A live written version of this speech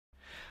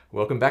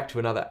Welcome back to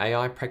another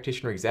AI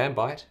Practitioner Exam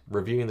Bite,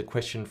 reviewing the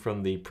question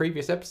from the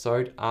previous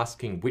episode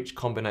asking which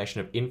combination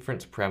of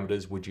inference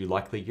parameters would you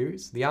likely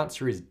use? The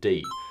answer is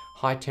D,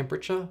 high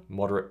temperature,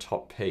 moderate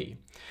top P.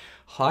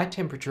 High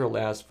temperature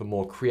allows for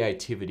more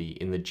creativity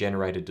in the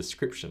generated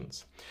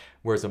descriptions,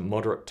 whereas a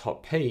moderate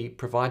top P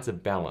provides a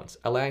balance,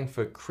 allowing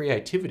for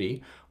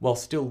creativity while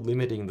still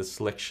limiting the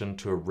selection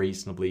to a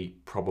reasonably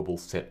probable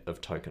set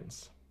of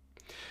tokens.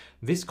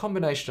 This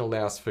combination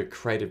allows for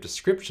creative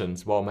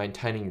descriptions while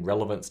maintaining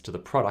relevance to the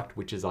product,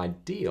 which is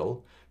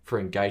ideal for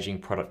engaging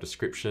product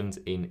descriptions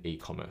in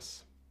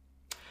e-commerce.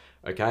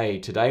 Okay,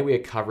 today we are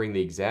covering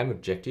the exam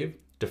objective,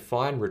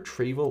 define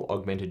Retrieval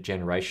Augmented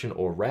Generation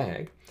or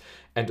RAG,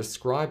 and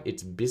describe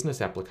its business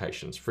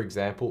applications, for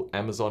example,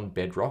 Amazon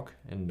Bedrock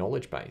and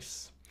Knowledge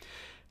Base.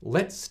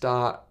 Let's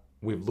start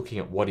with looking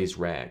at what is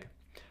RAG.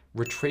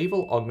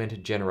 Retrieval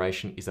Augmented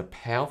Generation is a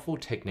powerful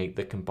technique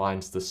that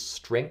combines the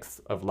strength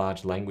of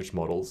large language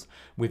models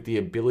with the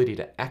ability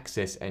to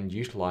access and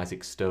utilize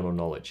external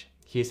knowledge.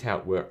 Here's how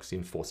it works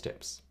in 4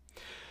 steps.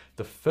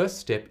 The first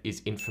step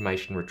is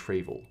information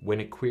retrieval. When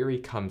a query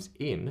comes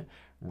in,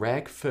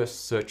 RAG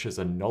first searches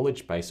a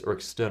knowledge base or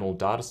external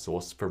data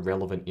source for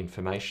relevant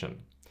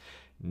information.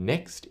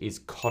 Next is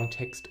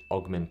context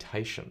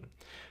augmentation.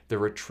 The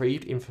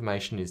retrieved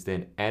information is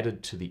then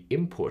added to the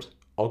input,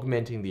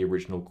 augmenting the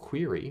original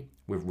query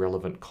with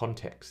relevant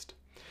context.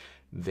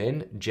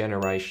 Then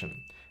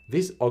generation.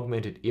 This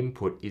augmented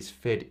input is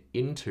fed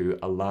into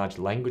a large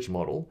language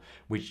model,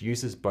 which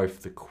uses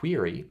both the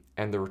query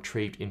and the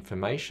retrieved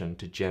information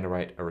to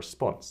generate a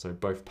response, so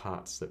both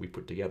parts that we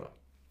put together.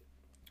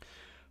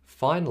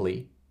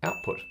 Finally,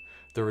 output.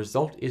 The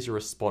result is a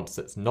response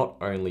that's not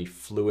only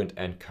fluent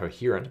and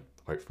coherent,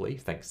 hopefully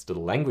thanks to the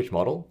language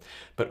model,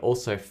 but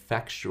also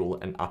factual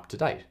and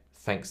up-to-date,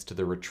 thanks to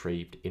the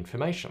retrieved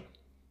information.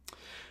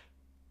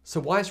 So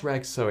why is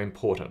RAG so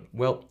important?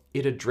 Well,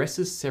 it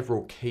addresses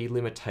several key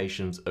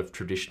limitations of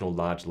traditional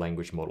large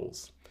language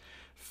models.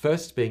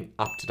 First being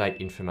up-to-date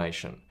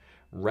information.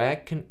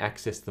 RAG can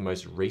access the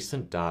most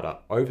recent data,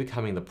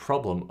 overcoming the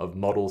problem of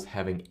models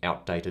having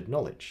outdated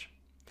knowledge.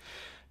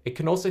 It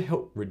can also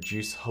help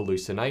reduce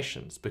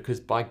hallucinations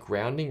because by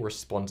grounding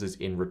responses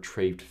in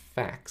retrieved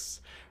facts,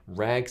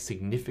 RAG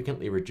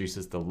significantly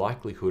reduces the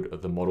likelihood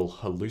of the model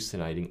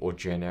hallucinating or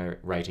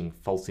generating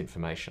false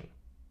information.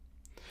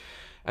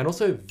 And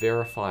also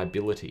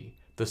verifiability.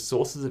 The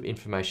sources of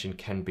information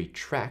can be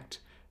tracked,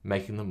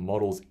 making the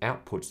model's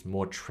outputs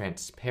more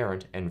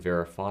transparent and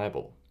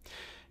verifiable.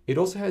 It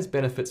also has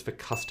benefits for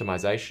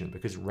customization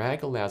because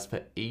RAG allows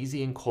for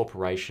easy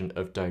incorporation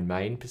of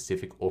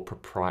domain-specific or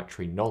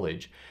proprietary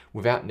knowledge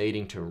without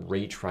needing to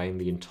retrain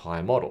the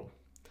entire model.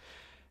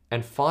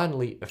 And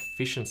finally,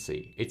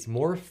 efficiency. It's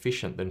more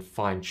efficient than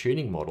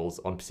fine-tuning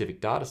models on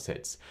specific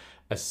datasets,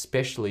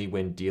 especially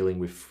when dealing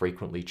with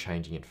frequently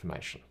changing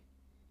information.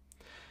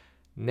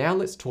 Now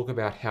let's talk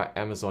about how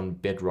Amazon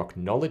Bedrock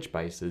Knowledge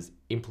Bases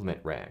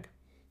implement RAG.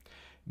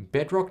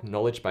 Bedrock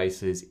Knowledge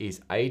Bases is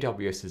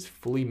AWS's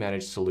fully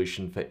managed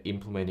solution for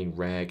implementing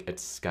RAG at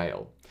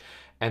scale.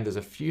 And there's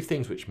a few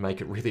things which make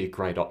it really a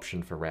great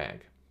option for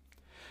RAG.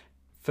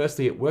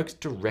 Firstly, it works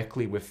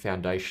directly with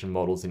foundation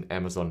models in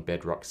Amazon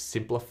Bedrock,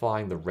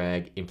 simplifying the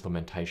RAG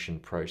implementation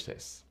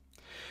process.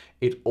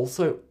 It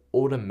also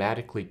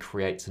automatically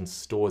creates and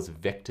stores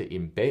vector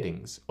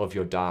embeddings of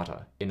your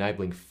data,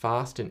 enabling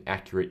fast and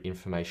accurate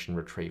information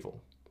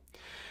retrieval.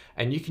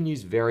 And you can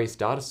use various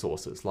data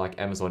sources like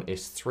Amazon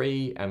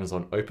S3,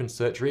 Amazon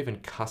OpenSearch, or even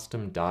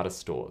custom data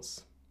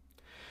stores.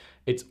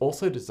 It's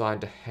also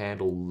designed to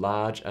handle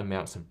large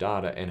amounts of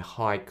data and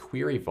high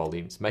query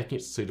volumes, making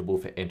it suitable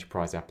for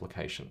enterprise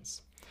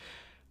applications.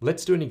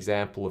 Let's do an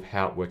example of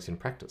how it works in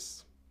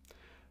practice.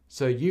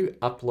 So you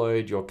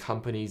upload your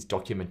company's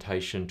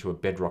documentation to a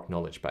Bedrock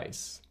knowledge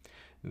base.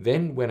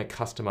 Then when a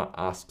customer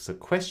asks a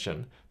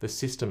question, the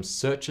system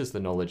searches the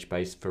knowledge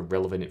base for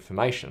relevant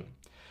information.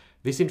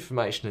 This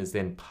information is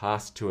then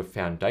passed to a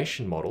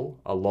foundation model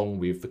along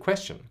with the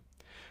question.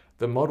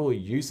 The model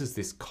uses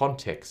this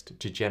context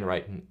to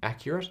generate an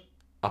accurate,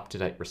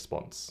 up-to-date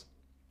response.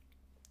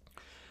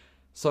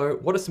 So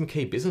what are some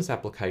key business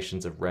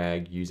applications of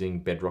RAG using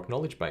Bedrock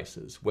knowledge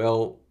bases?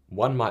 Well,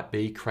 one might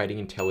be creating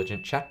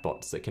intelligent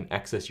chatbots that can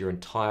access your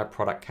entire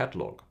product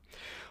catalog,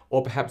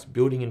 or perhaps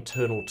building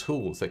internal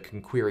tools that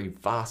can query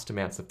vast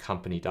amounts of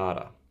company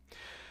data.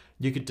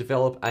 You could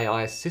develop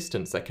AI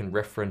assistants that can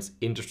reference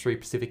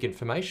industry-specific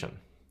information.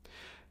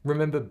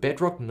 Remember,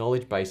 Bedrock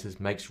knowledge bases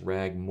makes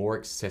RAG more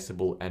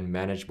accessible and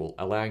manageable,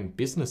 allowing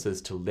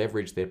businesses to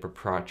leverage their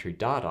proprietary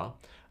data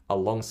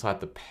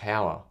alongside the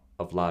power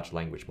of large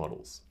language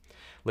models.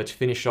 Let's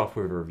finish off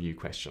with a review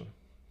question.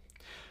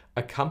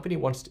 A company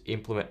wants to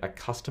implement a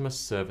customer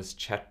service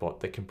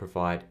chatbot that can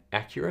provide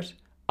accurate,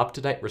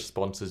 up-to-date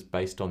responses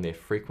based on their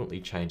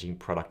frequently changing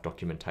product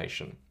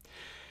documentation.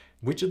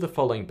 Which of the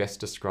following best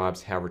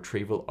describes how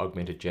Retrieval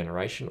Augmented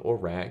Generation, or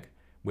RAG,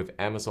 with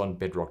Amazon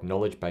Bedrock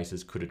knowledge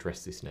bases could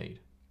address this need?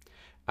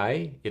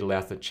 A, it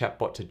allows the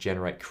chatbot to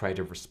generate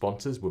creative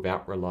responses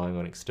without relying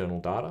on external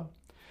data.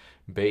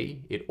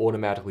 B, it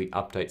automatically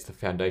updates the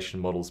foundation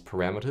model's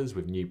parameters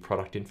with new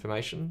product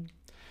information.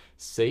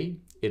 C,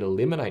 it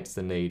eliminates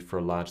the need for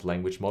a large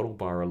language model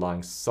by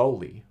relying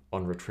solely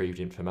on retrieved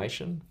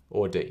information.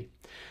 Or D,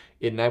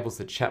 it enables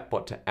the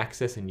chatbot to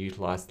access and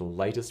utilize the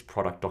latest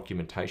product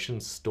documentation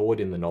stored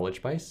in the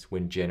knowledge base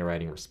when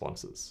generating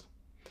responses.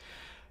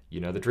 You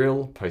know the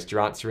drill, post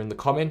your answer in the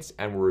comments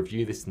and we'll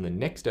review this in the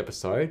next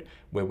episode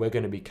where we're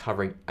going to be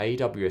covering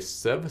AWS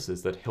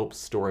services that help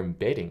store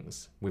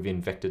embeddings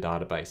within vector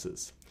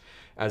databases.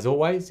 As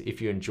always,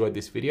 if you enjoyed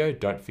this video,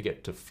 don't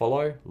forget to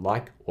follow,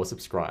 like, or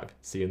subscribe.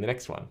 See you in the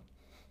next one.